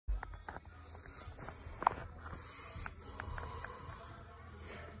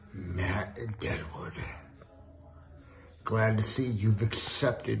Matthew Deadwood. Glad to see you've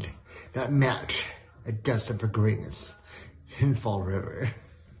accepted that match at Destined for Greatness in Fall River.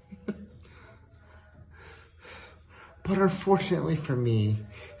 But unfortunately for me,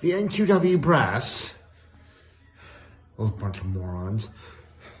 the NQW brass, those bunch of morons,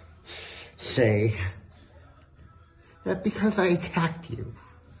 say that because I attacked you,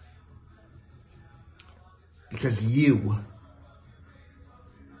 because you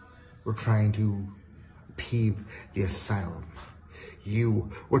were trying to peeve the asylum, you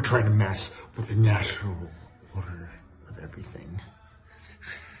were trying to mess with the natural order of everything.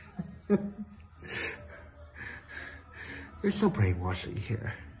 There's no brainwashing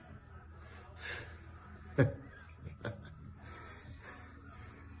here.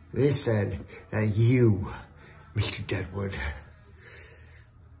 They said that you, Mr. Deadwood,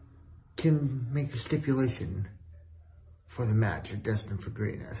 can make a stipulation for the match at Destined for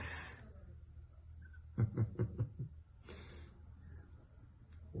Greatness.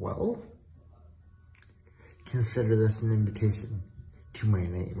 Well, consider this an invitation to my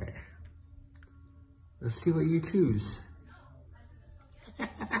nightmare. Let's see what you choose.